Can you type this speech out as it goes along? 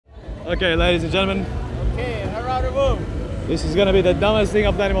Okay, ladies and gentlemen. Okay, around the room. This is going to be the dumbest thing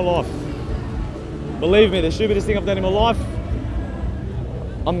I've done in my life. Believe me, the stupidest thing I've done in my life.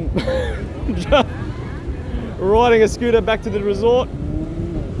 I'm riding a scooter back to the resort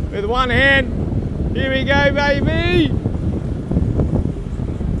with one hand. Here we go, baby!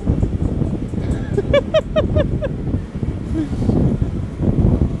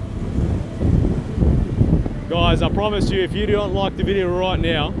 Guys, I promise you, if you don't like the video right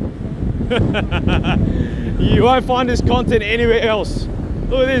now, you won't find this content anywhere else.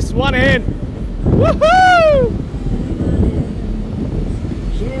 Look at this, one hand. Woohoo!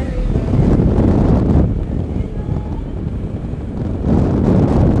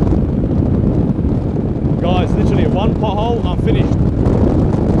 Guys, literally one pothole, I'm finished.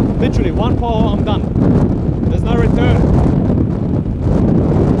 Literally one pothole, I'm done. There's no return.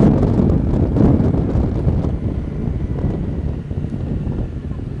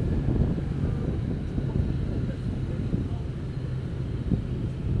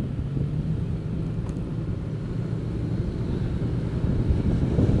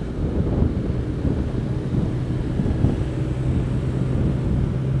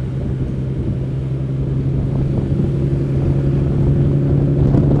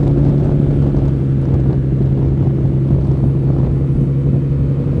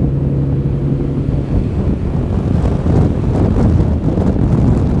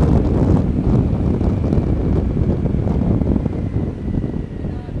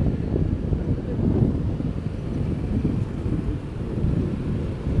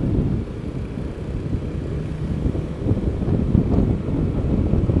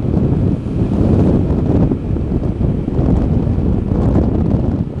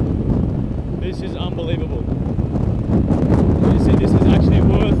 This is unbelievable. You see, this is actually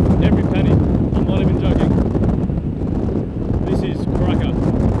worth every penny. I'm not even joking. This is cracker.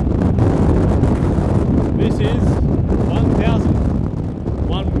 This is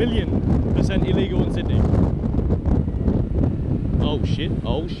 1,000,000% illegal in Sydney. Oh shit,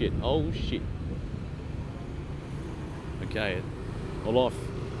 oh shit, oh shit. Okay, a life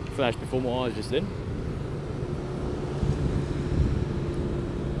flashed before my eyes just then.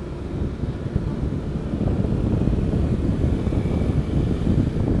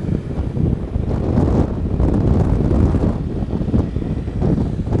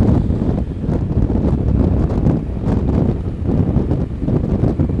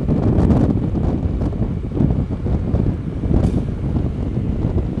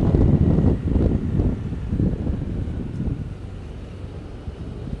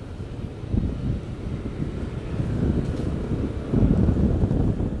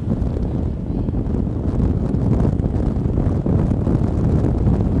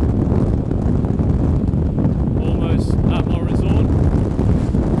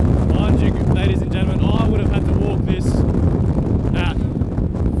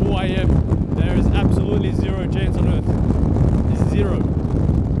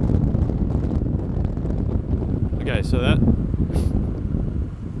 Okay, so that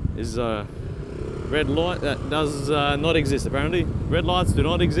is a red light that does not exist apparently. Red lights do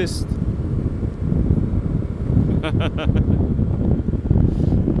not exist.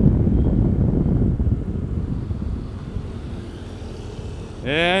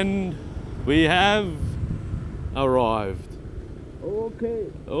 And we have arrived. Okay.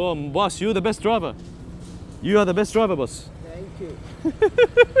 Oh, boss, you're the best driver. You are the best driver, boss. Thank you.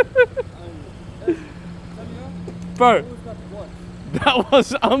 Bro, that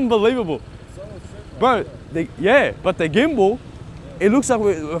was unbelievable. Bro, yeah, but the gimbal, it looks like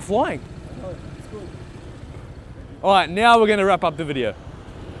we're flying. All right, now we're gonna wrap up the video.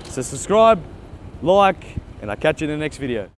 So subscribe, like, and I'll catch you in the next video.